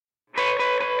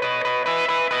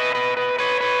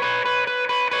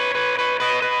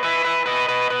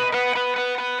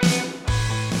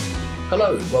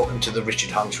Hello and welcome to the Richard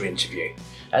Hunter interview.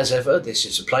 As ever, this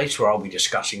is a place where I'll be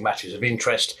discussing matters of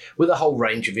interest with a whole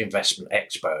range of investment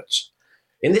experts.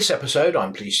 In this episode,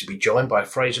 I'm pleased to be joined by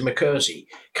Fraser McKersey,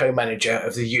 co-manager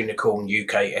of the Unicorn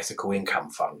UK Ethical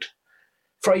Income Fund.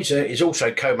 Fraser is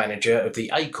also co-manager of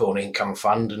the Acorn Income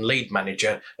Fund and lead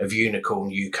manager of Unicorn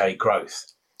UK Growth.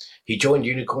 He joined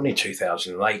Unicorn in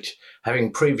 2008,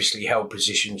 having previously held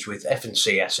positions with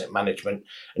F&C Asset Management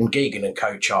and Geoghegan &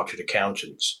 Co Chartered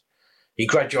Accountants. He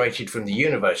graduated from the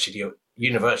University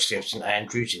of St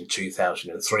Andrews in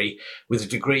 2003 with a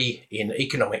degree in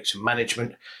Economics and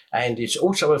Management and is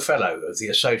also a Fellow of the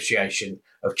Association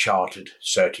of Chartered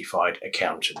Certified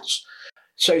Accountants.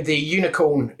 So the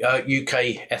Unicorn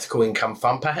UK Ethical Income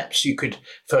Fund, perhaps you could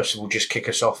first of all just kick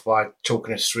us off by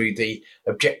talking us through the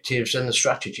objectives and the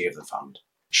strategy of the fund.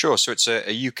 Sure. So it's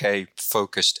a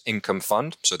UK-focused income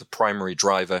fund. So the primary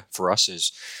driver for us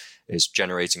is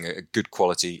generating a good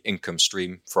quality income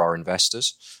stream for our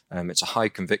investors. It's a high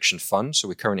conviction fund, so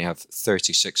we currently have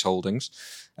 36 holdings.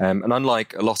 And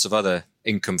unlike a lot of other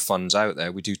income funds out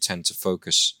there, we do tend to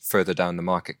focus further down the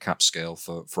market cap scale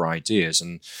for ideas.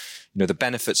 And the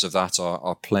benefits of that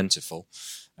are plentiful.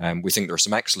 We think there are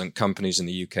some excellent companies in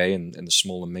the UK in the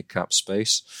small and mid cap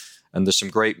space. And there's some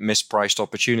great mispriced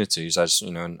opportunities, as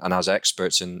and as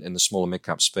experts in the small and mid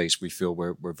cap space, we feel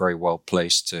we're very well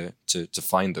placed to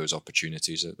find those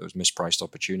opportunities, those mispriced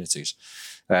opportunities.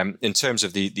 In terms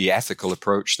of the ethical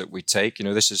approach that we take,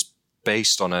 this is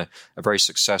based on a very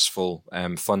successful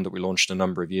fund that we launched a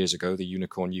number of years ago, the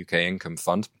Unicorn UK Income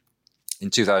Fund. In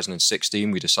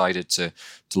 2016, we decided to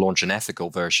launch an ethical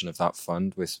version of that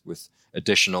fund with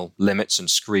additional limits and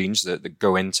screens that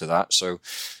go into that. So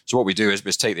what we do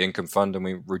is take the income fund and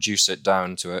we reduce it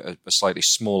down to a slightly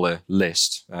smaller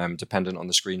list, dependent on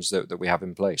the screens that we have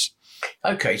in place.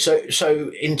 Okay,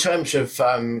 so in terms of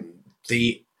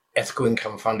the ethical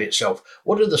income fund itself,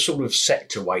 what are the sort of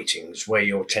sector weightings where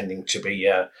you're tending to be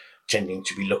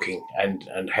looking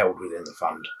and held within the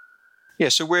fund? Yeah,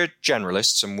 so we're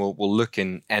generalists and we'll look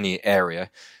in any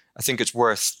area. I think it's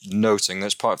worth noting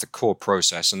that's part of the core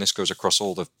process, and this goes across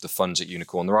all the funds at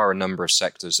Unicorn. There are a number of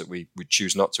sectors that we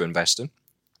choose not to invest in.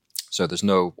 So there's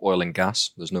no oil and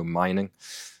gas, there's no mining,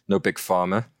 no big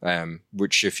pharma,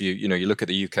 which if you look at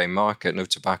the UK market, no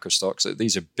tobacco stocks,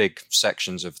 these are big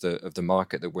sections of the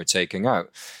market that we're taking out.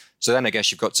 So then I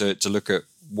guess you've got to look at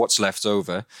what's left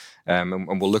over,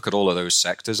 and we'll look at all of those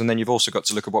sectors. And then you've also got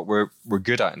to look at what we're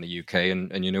good at in the UK.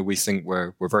 And we think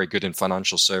we're very good in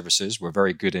financial services. We're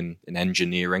very good in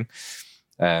engineering.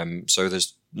 So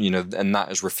there's, and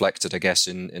that is reflected, I guess,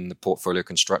 in the portfolio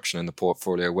construction and the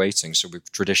portfolio weighting. So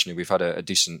we've had a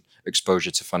decent exposure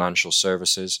to financial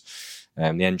services.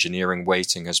 The engineering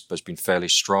weighting has been fairly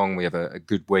strong. We have a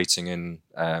good weighting in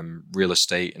real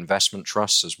estate investment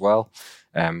trusts as well,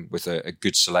 with a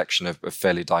good selection of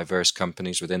fairly diverse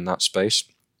companies within that space.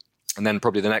 And then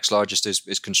probably the next largest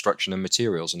is construction and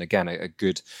materials. And again, a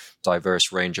good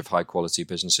diverse range of high quality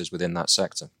businesses within that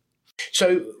sector.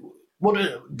 So what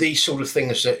are these sort of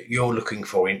things that you're looking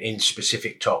for in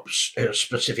specific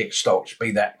specific stocks,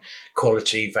 be that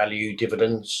quality, value,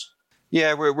 dividends?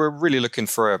 Yeah, we're really looking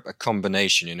for a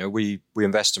combination. We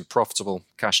invest in profitable,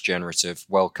 cash generative,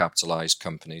 well-capitalized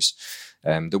companies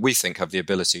that we think have the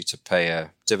ability to pay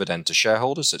a dividend to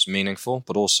shareholders that's meaningful,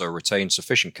 but also retain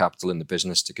sufficient capital in the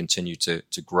business to continue to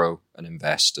grow and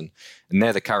invest. And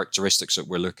they're the characteristics that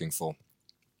we're looking for.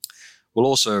 We're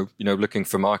also, looking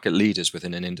for market leaders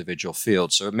within an individual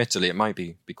field. So admittedly, it might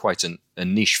be quite a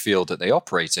niche field that they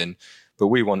operate in, but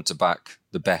we want to back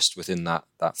the best within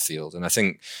that field. And I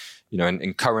think,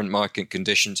 in current market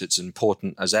conditions, it's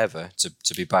important as ever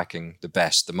to be backing the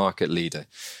best, the market leader.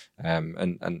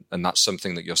 And that's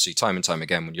something that you'll see time and time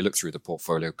again when you look through the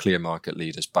portfolio, clear market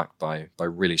leaders backed by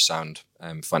really sound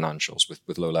financials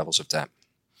with low levels of debt.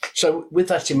 So with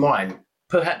that in mind,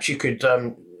 perhaps you could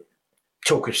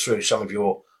talk us through some of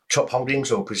your top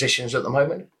holdings or positions at the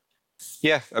moment?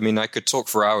 Yeah, I could talk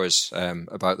for hours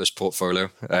about this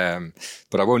portfolio,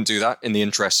 but I won't do that in the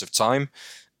interest of time.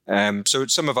 So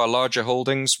some of our larger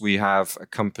holdings, we have a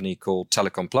company called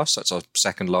Telecom Plus. That's our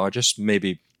second largest,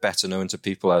 maybe better known to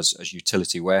people as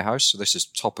Utility Warehouse. So this is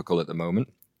topical at the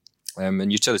moment.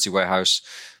 And Utility Warehouse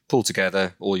pull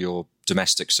together all your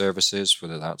domestic services,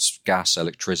 whether that's gas,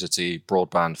 electricity,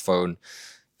 broadband, phone,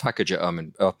 package it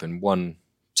up in one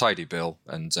tidy bill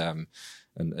and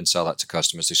sell that to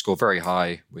customers. They score very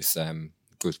high with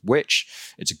which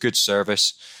it's a good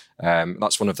service.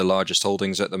 That's one of the largest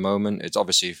holdings at the moment. It's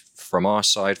obviously from our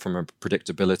side, from a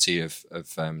predictability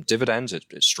of dividends,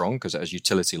 it's strong because it has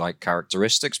utility-like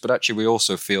characteristics. But actually, we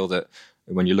also feel that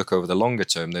when you look over the longer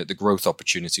term, the growth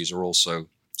opportunities are also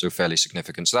so fairly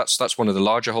significant. So that's one of the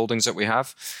larger holdings that we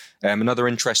have. Another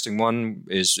interesting one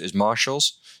is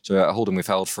Marshalls. So a holding we've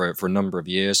held for a number of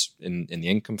years in the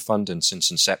income fund and since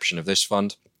inception of this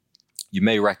fund. You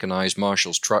may recognize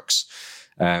Marshalls trucks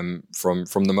from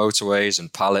the motorways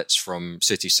and pallets from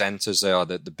city centres. They are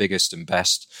the biggest and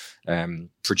best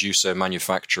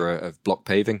manufacturer of block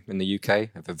paving in the UK.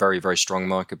 Have a very, very strong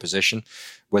market position,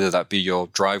 whether that be your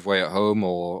driveway at home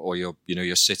or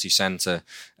your city centre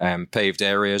paved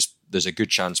areas. There's a good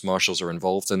chance Marshalls are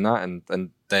involved in that, and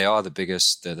they are the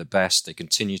biggest. They're the best. They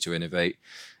continue to innovate.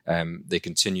 They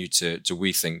continue to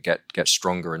we think get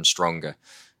stronger and stronger.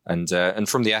 And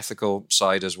from the ethical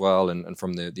side as well, and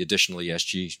from the additional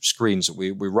ESG screens that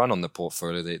we run on the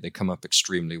portfolio, they come up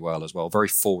extremely well as well. Very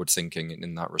forward thinking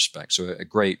in that respect. So a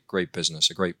great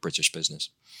business, a great British business.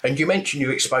 And you mentioned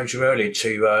your exposure earlier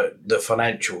to the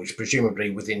financials. Presumably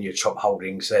within your top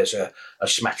holdings, there's a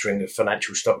smattering of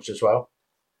financial stocks as well.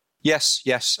 Yes,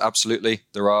 absolutely.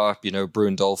 There are,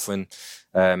 Brewin Dolphin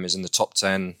is in the top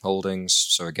 10 holdings.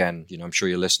 So again, I'm sure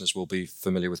your listeners will be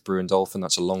familiar with Brewin Dolphin.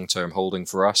 That's a long-term holding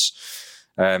for us.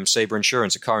 Sabre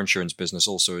Insurance, a car insurance business,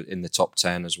 also in the top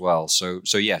 10 as well. So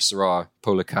yes, there are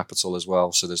Polar Capital as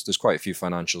well. So there's quite a few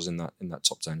financials in that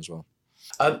top 10 as well.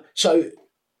 So,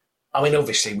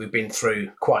 obviously we've been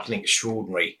through quite an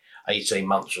extraordinary 18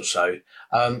 months or so.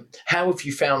 How have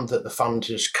you found that the fund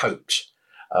has coped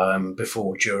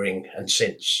before, during, and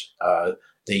since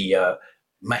the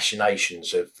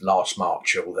machinations of last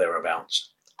March or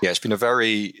thereabouts? Yeah, it's been a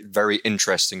very, very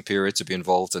interesting period to be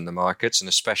involved in the markets, and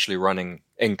especially running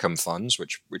income funds,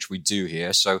 which we do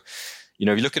here. So,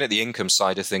 you're looking at the income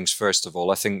side of things, first of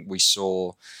all, I think we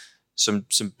saw some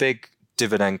big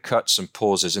dividend cuts and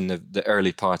pauses in the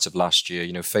early part of last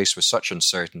year. Faced with such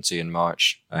uncertainty in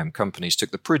March, companies took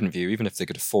the prudent view, even if they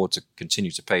could afford to continue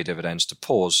to pay dividends, to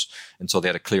pause until they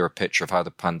had a clearer picture of how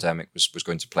the pandemic was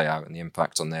going to play out and the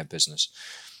impact on their business.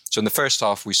 So in the first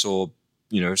half, we saw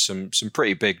some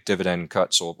pretty big dividend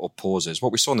cuts or pauses.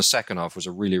 What we saw in the second half was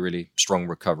a really, really strong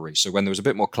recovery. So when there was a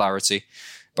bit more clarity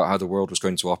about how the world was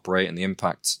going to operate and the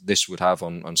impact this would have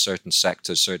on certain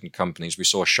sectors, certain companies, we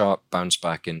saw a sharp bounce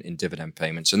back in dividend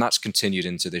payments, and that's continued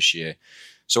into this year.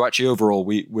 So actually, overall,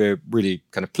 we're really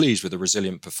kind of pleased with the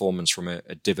resilient performance from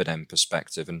a dividend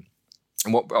perspective. And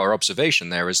what our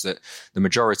observation there is that the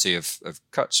majority of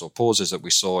cuts or pauses that we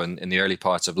saw in the early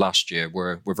part of last year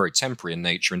were very temporary in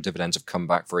nature, and dividends have come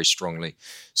back very strongly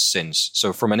since.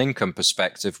 So from an income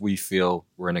perspective, we feel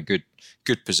we're in a good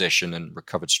position and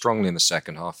recovered strongly in the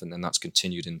second half, and then that's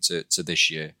continued into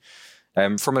this year.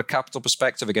 From a capital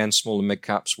perspective, again, small and mid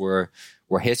caps were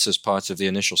hit as part of the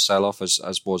initial sell-off,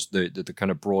 as was the kind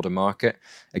of broader market.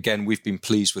 Again, we've been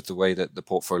pleased with the way that the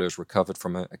portfolio has recovered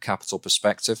from a capital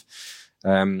perspective.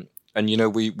 And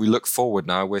we look forward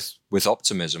now with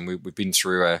optimism. We've been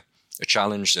through a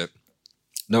challenge that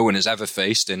no one has ever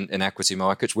faced in equity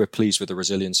markets. We're pleased with the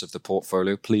resilience of the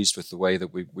portfolio, pleased with the way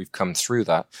that we've come through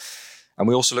that. And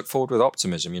we also look forward with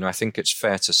optimism. I think it's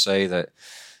fair to say that,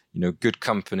 good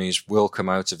companies will come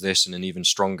out of this in an even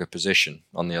stronger position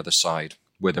on the other side,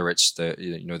 whether it's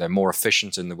they're more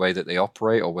efficient in the way that they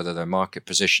operate, or whether their market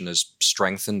position has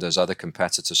strengthened as other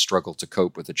competitors struggle to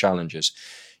cope with the challenges.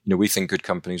 We think good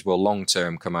companies will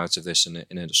long-term come out of this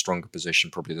in a stronger position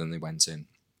probably than they went in.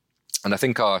 And I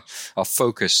think our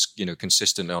focus,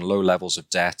 consistently on low levels of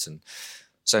debt and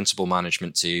sensible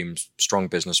management teams, strong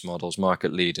business models,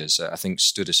 market leaders, I think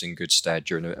stood us in good stead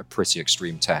during a pretty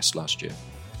extreme test last year.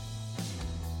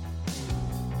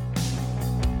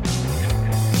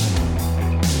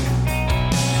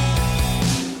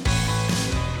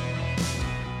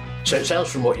 So it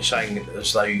sounds from what you're saying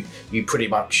as though you pretty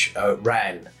much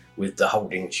ran with the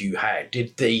holdings you had.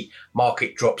 Did the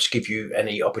market drops give you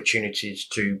any opportunities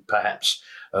to perhaps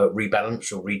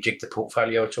rebalance or rejig the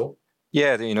portfolio at all?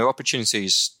 Yeah,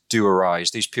 opportunities do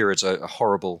arise. These periods are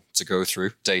horrible to go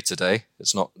through day to day.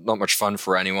 It's not much fun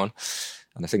for anyone.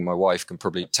 And I think my wife can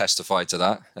probably testify to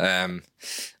that.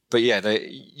 But yeah,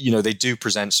 they do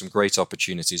present some great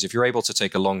opportunities if you're able to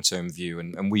take a long-term view,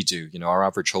 and we do. Our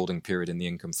average holding period in the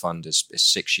income fund is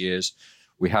 6 years.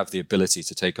 We have the ability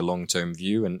to take a long-term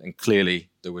view, and clearly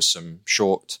there was some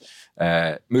short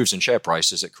moves in share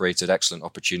prices that created excellent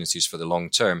opportunities for the long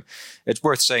term. It's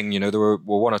worth saying, there were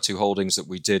one or two holdings that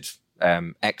we did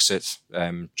exit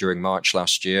during March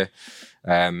last year.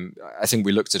 I think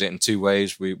we looked at it in two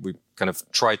ways. We kind of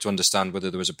tried to understand whether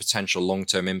there was a potential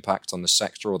long-term impact on the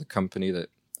sector or the company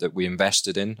that we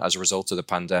invested in as a result of the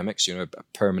pandemic. So, a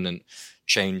permanent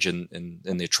change in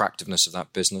the attractiveness of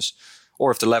that business, or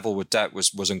if the level with debt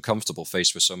was uncomfortable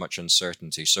faced with so much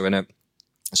uncertainty. So in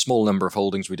a small number of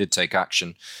holdings. We did take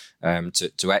action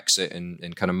to exit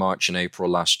in kind of March and April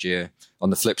last year. On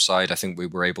the flip side, I think we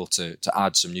were able to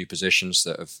add some new positions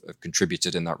that have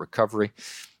contributed in that recovery.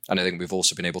 And I think we've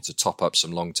also been able to top up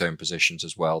some long-term positions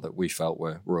as well that we felt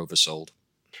were oversold.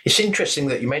 It's interesting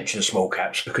that you mentioned small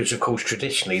caps because, of course,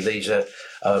 traditionally these are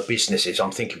businesses,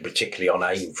 I'm thinking particularly on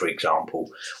AIM, for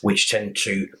example, which tend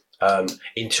to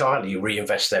entirely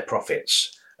reinvest their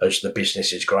profits as the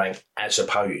business is growing, as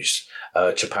opposed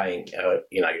to paying,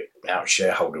 out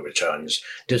shareholder returns.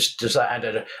 Does that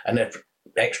add an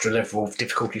extra level of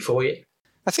difficulty for you?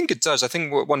 I think it does. I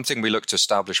think one thing we look to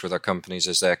establish with our companies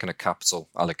is their kind of capital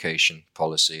allocation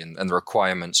policy and the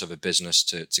requirements of a business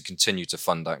to continue to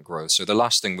fund that growth. So the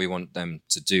last thing we want them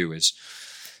to do is,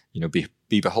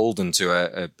 be beholden to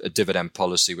a dividend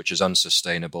policy which is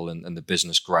unsustainable and the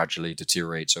business gradually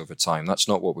deteriorates over time. That's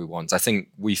not what we want. I think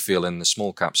we feel in the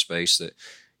small cap space that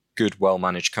good,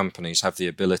 well-managed companies have the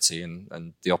ability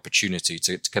and the opportunity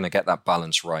to kind of get that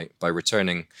balance right by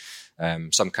returning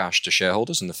some cash to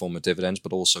shareholders in the form of dividends,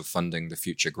 but also funding the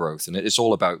future growth. And it's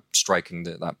all about striking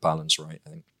that balance right, I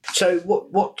think. So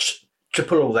what to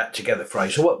pull all that together,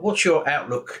 Fraser, what's your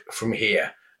outlook from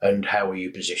here and how are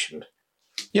you positioned?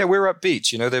 Yeah, we're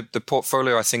upbeat. The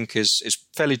portfolio, I think, is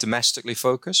fairly domestically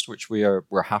focused, which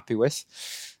we're happy with.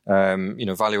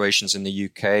 Valuations in the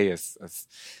UK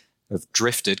have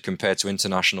drifted compared to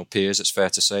international peers, it's fair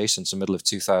to say, since the middle of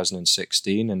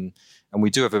 2016. And we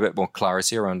do have a bit more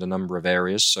clarity around a number of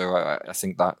areas. So I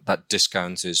think that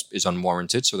discount is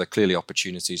unwarranted. So there are clearly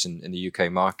opportunities in the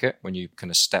UK market when you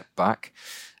kind of step back.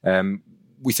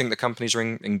 We think the companies are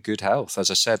in good health.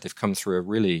 As I said, they've come through a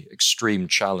really extreme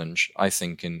challenge, I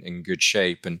think, in good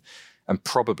shape. And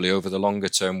probably over the longer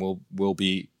term will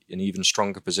be in even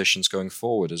stronger positions going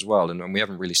forward as well. And we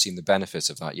haven't really seen the benefit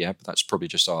of that yet, but that's probably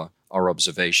just our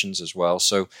observations as well.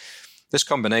 So this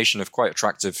combination of quite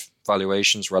attractive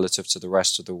valuations relative to the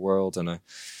rest of the world and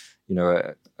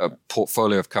a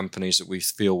portfolio of companies that we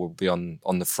feel will be on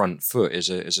the front foot is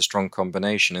a strong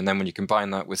combination. And then when you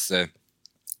combine that with the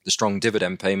strong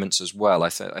dividend payments as well, I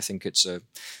think it's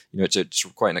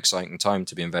quite an exciting time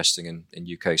to be investing in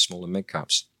UK small and mid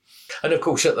caps. And of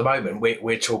course, at the moment,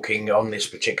 we're talking on this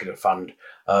particular fund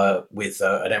with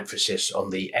an emphasis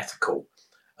on the ethical.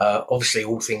 Obviously,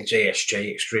 all things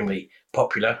ESG extremely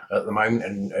popular at the moment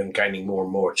and gaining more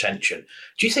and more attention.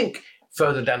 Do you think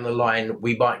further down the line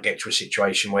we might get to a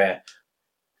situation where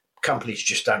companies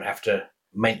just don't have to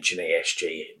mention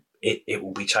ESG? It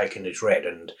will be taken as read,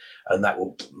 and that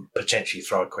will potentially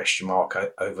throw a question mark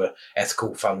over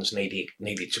ethical funds needed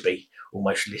to be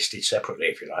almost listed separately,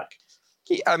 if you like.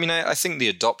 I mean, I think the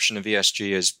adoption of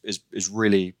ESG is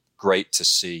really great to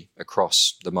see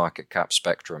across the market cap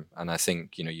spectrum. And I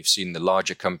think, you've seen the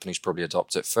larger companies probably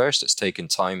adopt it first. It's taken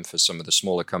time for some of the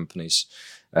smaller companies,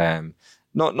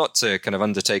 not to kind of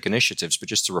undertake initiatives, but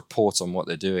just to report on what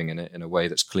they're doing in a way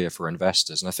that's clear for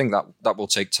investors. And I think that will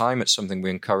take time. It's something we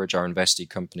encourage our investee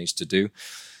companies to do.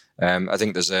 I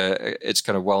think it's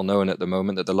kind of well known at the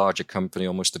moment that the larger company,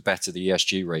 almost the better the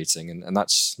ESG rating. And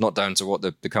that's not down to what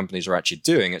the companies are actually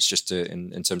doing. It's just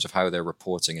in terms of how they're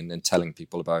reporting and telling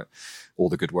people about all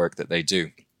the good work that they do.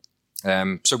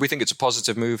 So we think it's a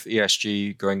positive move.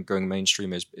 ESG going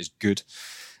mainstream is good.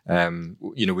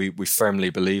 We firmly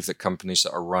believe that companies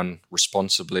that are run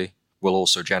responsibly will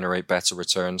also generate better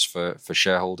returns for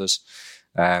shareholders.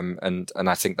 And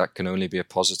I think that can only be a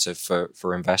positive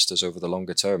for investors over the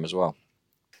longer term as well.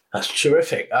 That's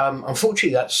terrific.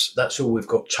 Unfortunately, that's all we've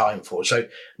got time for. So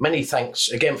many thanks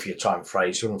again for your time,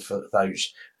 Fraser, and for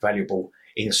those valuable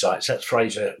insights. That's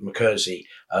Fraser McKersey,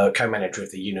 co-manager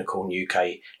of the Unicorn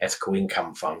UK Ethical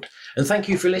Income Fund. And thank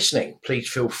you for listening. Please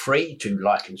feel free to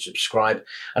like and subscribe.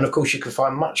 And of course, you can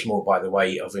find much more by the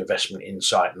way of investment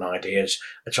insight and ideas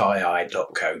at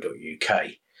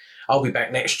ii.co.uk. I'll be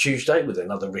back next Tuesday with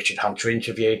another Richard Hunter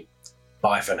interview.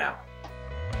 Bye for now.